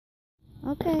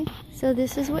Okay, so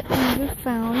this is what Andrew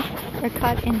found or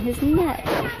caught in his net.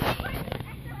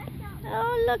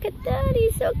 Oh, look at that.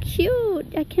 He's so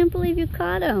cute. I can't believe you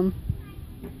caught him.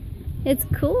 It's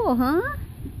cool, huh?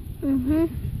 Mm-hmm.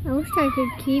 I wish I could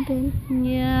keep him.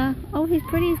 Yeah. Oh, he's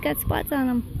pretty. He's got spots on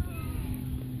him.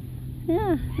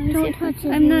 Yeah. Don't touch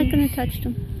him. I'm not going to touch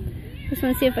him. Just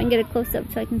want to see if I can get a close-up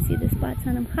so I can see the spots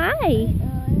on him. Hi.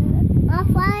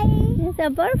 Butterfly. It's a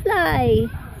butterfly.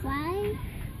 Fly.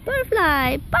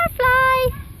 Butterfly. Butterfly.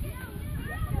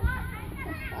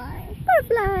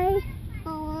 Butterfly.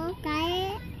 Oh, got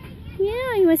it.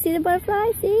 Yeah, you want to see the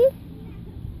butterfly? See?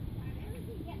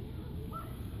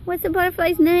 What's the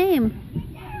butterfly's name?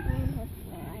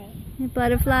 Butterfly.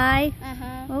 Butterfly?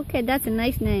 Uh-huh. Okay, that's a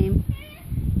nice name.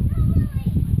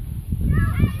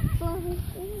 Trying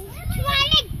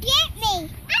to get me.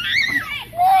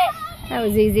 That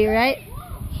was easy, right?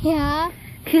 Yeah.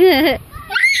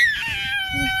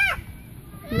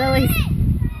 Lily,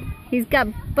 he's got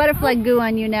butterfly goo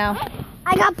on you now.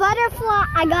 I got butterfly.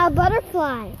 I got a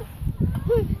butterfly.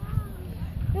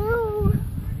 No.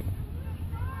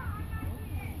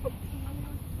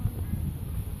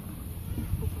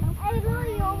 I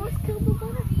really almost killed the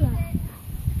butterfly.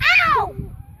 Ow!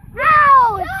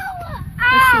 Ow!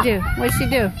 What'd she do? What'd she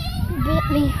do? Bit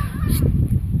me.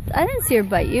 I didn't see her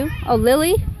bite you. Oh,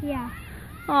 Lily? Yeah.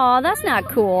 Oh, that's not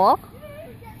cool.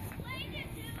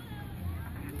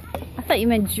 I thought you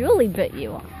meant Julie bit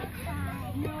you. No,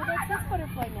 that's his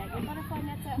butterfly net. Your butterfly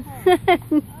net's at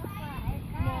home.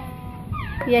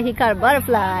 Yeah, he caught a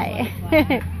butterfly.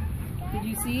 Did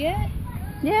you see it?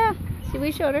 Yeah, see,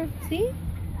 we showed her. See?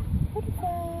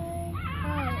 Butterfly.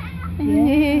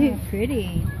 Yeah,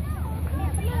 pretty.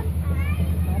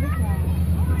 Butterfly.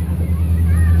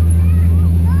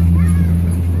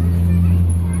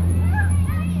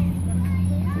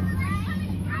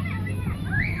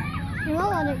 You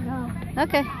won't let it go.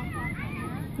 Okay.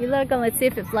 You let it go. Let's see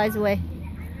if it flies away.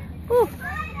 Whew.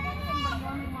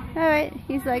 All right.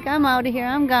 He's like, I'm out of here.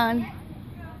 I'm gone.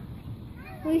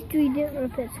 At least we didn't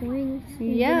rip its wings.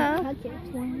 We Yeah. didn't touch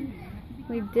its wings.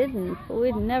 We didn't, but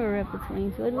we'd never rip its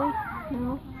wings, would we?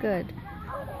 No. Good.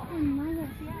 Oh, mother.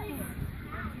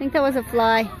 I think that was a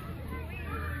fly.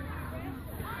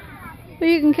 But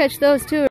you can catch those too.